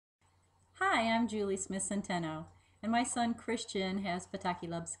Hi, I'm Julie Smith-Centeno, and my son Christian has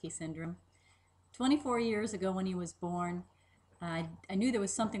Potocki-Lupski syndrome. 24 years ago when he was born, I knew there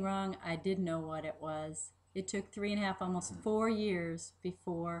was something wrong. I didn't know what it was. It took 3.5, almost 4 years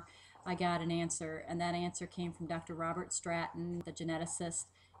before I got an answer, and that answer came from Dr. Robert Stratton, the geneticist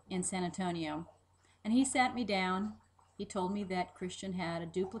in San Antonio. And he sat me down. He told me that Christian had a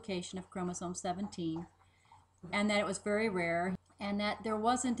duplication of chromosome 17 and that it was very rare and that there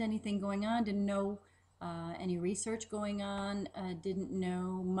wasn't anything going on, didn't know any research going on, didn't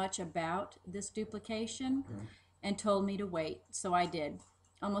know much about this duplication, and told me to wait. So I did.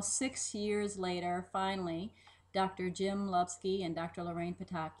 Almost 6 years later, finally, Dr. Jim Lupski and Dr. Lorraine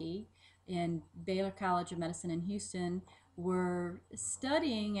Potocki in Baylor College of Medicine in Houston were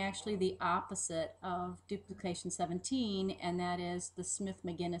studying actually the opposite of duplication 17, and that is the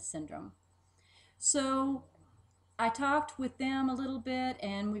Smith-Magenis syndrome. So I talked with them a little bit,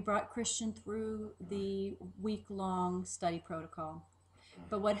 and we brought Christian through the week-long study protocol.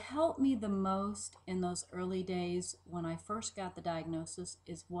 But what helped me the most in those early days when I first got the diagnosis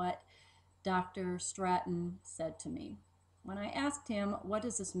is what Dr. Stratton said to me. When I asked him, what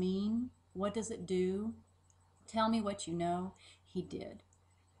does this mean? What does it do? Tell me what you know. He did.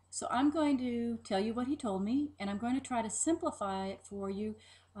 So I'm going to tell you what he told me, and I'm going to try to simplify it for you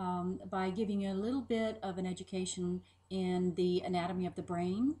by giving you a little bit of an education in the anatomy of the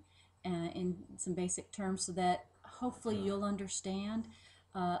brain in some basic terms so that hopefully you'll understand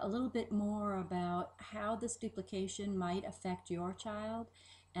a little bit more about how this duplication might affect your child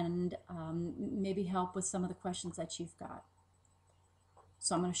and maybe help with some of the questions that you've got.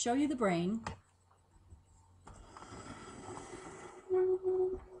 So I'm going to show you the brain.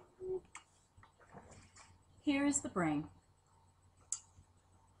 Here is the brain.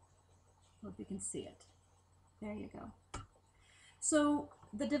 Hope you can see it. There you go. So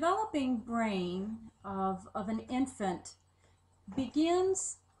the developing brain of an infant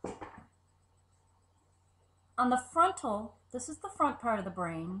begins on the frontal. This is the front part of the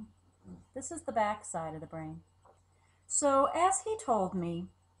brain. This is the back side of the brain. So as he told me,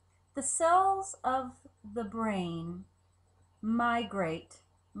 the cells of the brain migrate,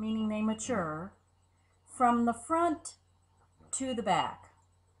 meaning they mature, from the front to the back.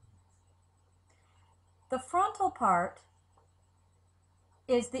 The frontal part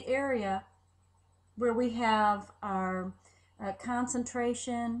is the area where we have our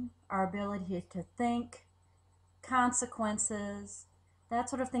concentration, our ability to think, consequences, that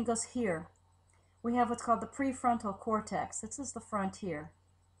sort of thing goes here. We have what's called the prefrontal cortex. This is the front here.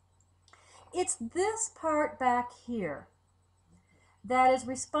 It's this part back here that is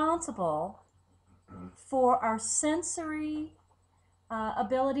responsible for our sensory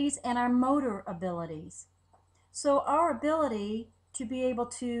abilities and our motor abilities. So our ability to be able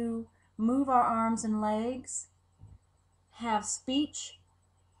to move our arms and legs, have speech,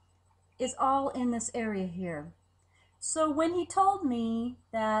 is all in this area here. So when he told me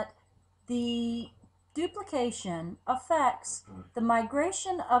that the duplication affects the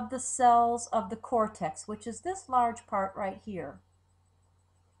migration of the cells of the cortex, which is this large part right here,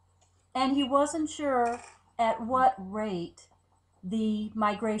 and he wasn't sure at what rate the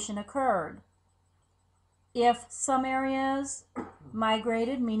migration occurred. If some areas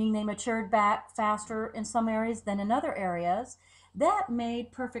migrated, meaning they matured back faster in some areas than in other areas, that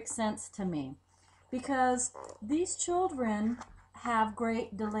made perfect sense to me, because these children have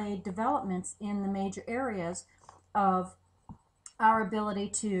great delayed developments in the major areas of our ability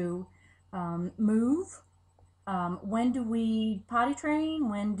to move. When do we potty train?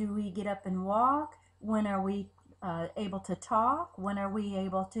 When do we get up and walk? When are we able to talk? When are we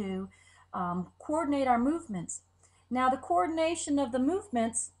able to coordinate our movements? Now, the coordination of the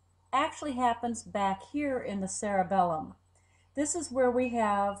movements actually happens back here in the cerebellum. This is where we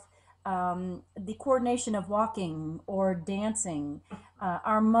have the coordination of walking or dancing,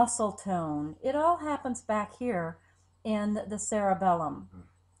 our muscle tone. It all happens back here in the cerebellum.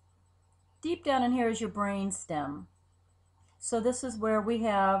 Deep down in here is your brain stem. So this is where we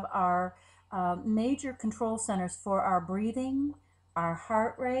have our major control centers for our breathing, our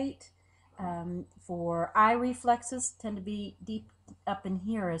heart rate, for eye reflexes tend to be deep up in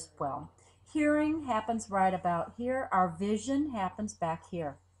here as well. Hearing happens right about here. Our vision happens back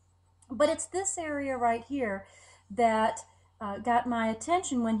here. But it's this area right here that got my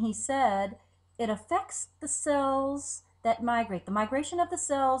attention when he said it affects the cells that migrate, the migration of the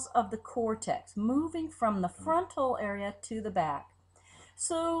cells of the cortex, moving from the frontal area to the back.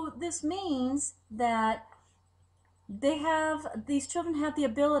 So this means that these children have the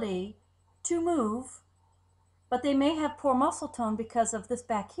ability to move but they may have poor muscle tone because of this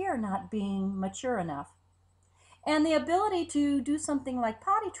back here not being mature enough. And the ability to do something like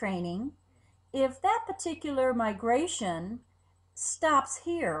potty training, if that particular migration stops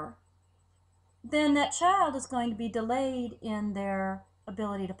here, then that child is going to be delayed in their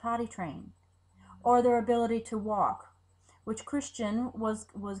ability to potty train or their ability to walk, which Christian was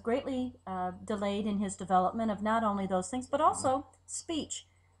greatly delayed in his development of not only those things, but also speech,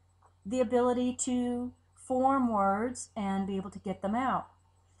 the ability to form words and be able to get them out.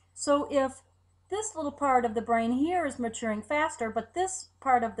 So if this little part of the brain here is maturing faster, but this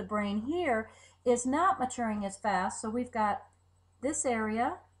part of the brain here is not maturing as fast, so we've got this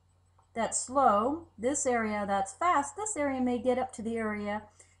area that's slow, this area that's fast, this area may get up to the area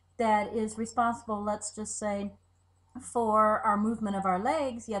that is responsible, let's just say, for our movement of our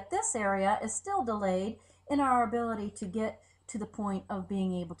legs, yet this area is still delayed in our ability to get to the point of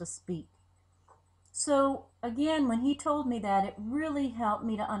being able to speak. So again, when he told me that, it really helped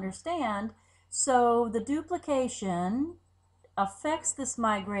me to understand. So the duplication affects this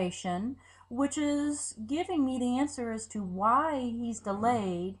migration, which is giving me the answer as to why he's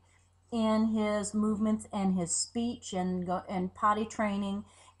delayed in his movements and his speech and potty training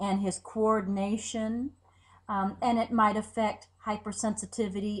and his coordination. And it might affect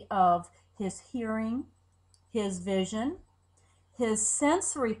hypersensitivity of his hearing, his vision, his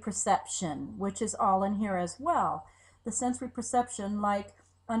sensory perception, which is all in here as well. The sensory perception, like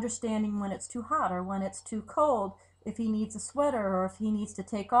understanding when it's too hot or when it's too cold, if he needs a sweater or if he needs to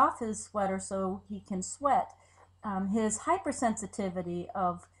take off his sweater so he can sweat. His hypersensitivity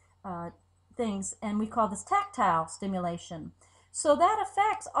of things, and we call this tactile stimulation. So that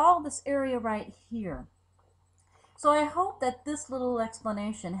affects all this area right here. So I hope that this little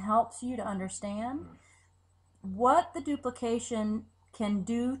explanation helps you to understand what the duplication can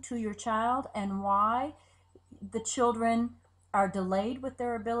do to your child and why the children are delayed with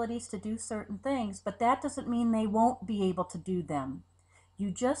their abilities to do certain things, but that doesn't mean they won't be able to do them.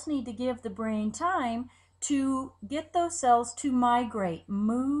 You just need to give the brain time to get those cells to migrate,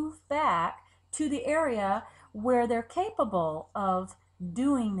 move back to the area where they're capable of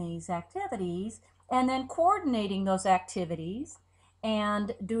doing these activities and then coordinating those activities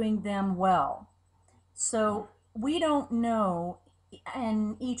and doing them well. So we don't know,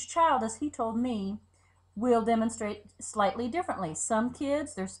 and each child, as he told me, will demonstrate slightly differently. Some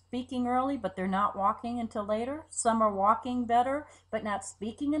kids, they're speaking early, but they're not walking until later. Some are walking better, but not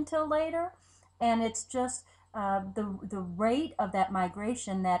speaking until later. And it's just the rate of that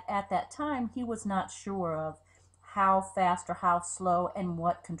migration that at that time he was not sure of how fast or how slow and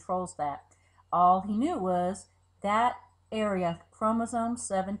what controls that. All he knew was that area, chromosome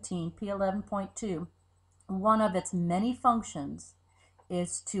 17, P11.2, one of its many functions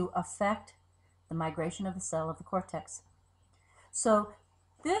is to affect the migration of the cell of the cortex. So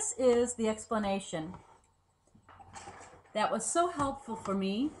this is the explanation that was so helpful for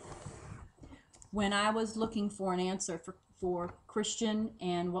me when I was looking for an answer for Christian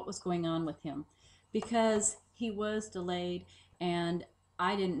and what was going on with him, because he was delayed and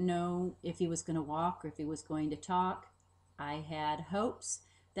I didn't know if he was going to walk or if he was going to talk. I had hopes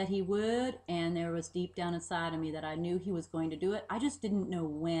that he would, and there was deep down inside of me that I knew he was going to do it. I just didn't know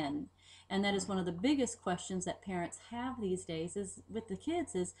when. And that is one of the biggest questions that parents have these days is with the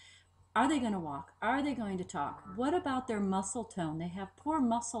kids is, are they going to walk? Are they going to talk? What about their muscle tone? They have poor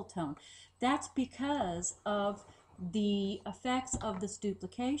muscle tone. That's because of the effects of this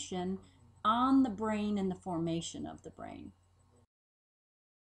duplication on the brain and the formation of the brain.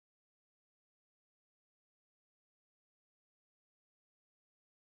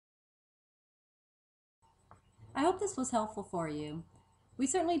 I hope this was helpful for you. We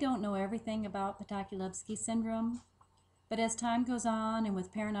certainly don't know everything about Potocki-Lupski syndrome, but as time goes on and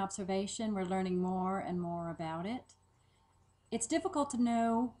with parent observation, we're learning more and more about it. It's difficult to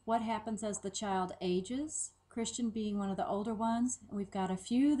know what happens as the child ages, Christian being one of the older ones. We've got a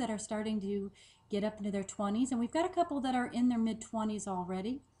few that are starting to get up into their 20s, and we've got a couple that are in their mid-20s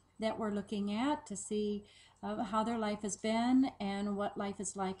already that we're looking at to see how their life has been and what life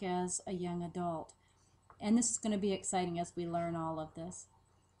is like as a young adult. And this is going to be exciting as we learn all of this.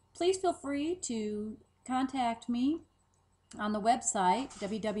 Please feel free to contact me on the website,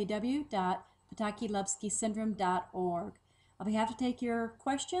 www.Potocki-LupskiSyndrome.org. I'll be happy to take your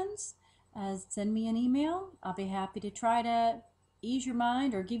questions. Send me an email. I'll be happy to try to ease your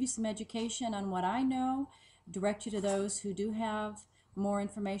mind or give you some education on what I know, direct you to those who do have more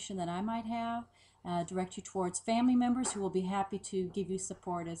information than I might have, direct you towards family members who will be happy to give you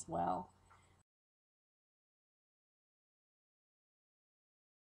support as well.